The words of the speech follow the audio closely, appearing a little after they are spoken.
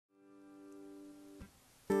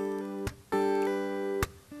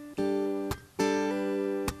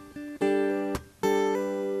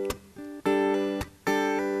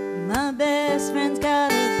best friend's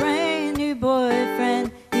got a brand new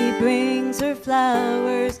boyfriend. He brings her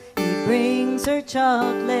flowers, he brings her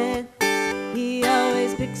chocolate. He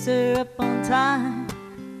always picks her up on time,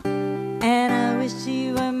 and I wish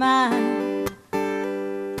she were mine.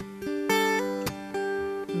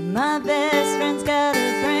 My best friend's got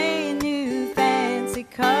a brand new fancy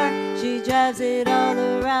car. She drives it all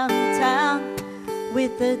around town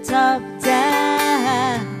with the top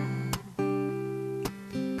down,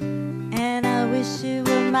 and I wish it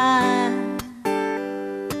were mine.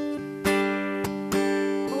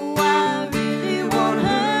 Oh, I really want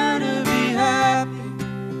her to be happy.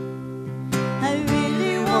 I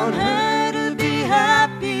really want her to be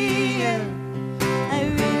happy, yeah. I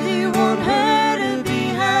really want her to be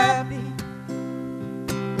happy,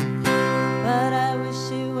 but I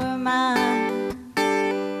wish it were mine.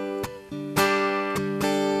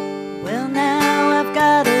 Well, now I've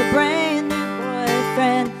got a brand new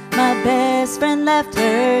boyfriend. My best friend left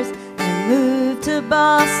hers and moved to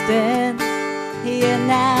Boston. Yeah,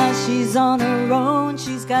 now she's on her own.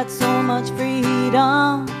 She's got so much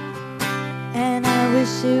freedom, and I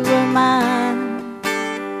wish it were mine.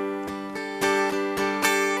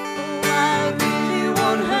 Oh, I really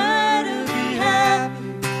want her to be happy.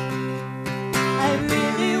 I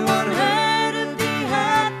really want her to be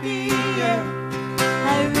happy, yeah.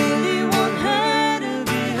 I really want her to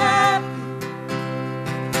be happy,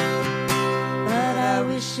 but I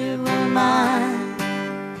wish it were mine.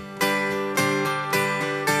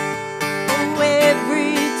 Oh,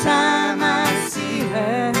 every time I see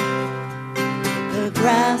her, the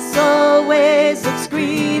grass always looks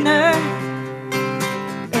greener.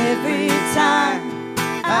 Every time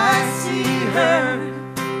I see her,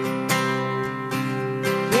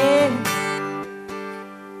 yeah.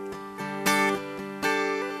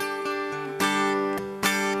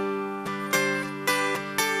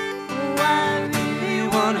 Oh, I really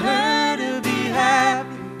want her to be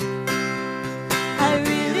happy. I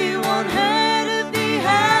really want her to be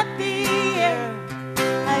happy, yeah.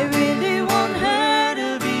 I really want her to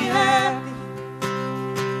be happy.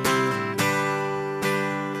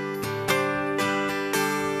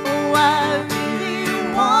 Oh, I really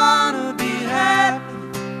wanna be happy.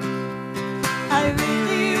 I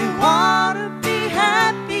really wanna be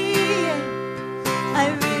happy, yeah. I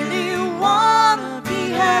really wanna be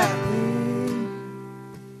happy,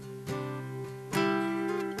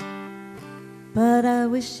 but I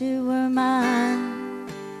wish it were mine.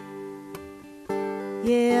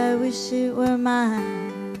 Yeah, I wish it were mine.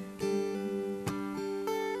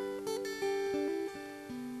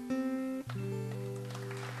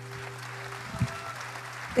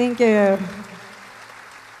 Thank you.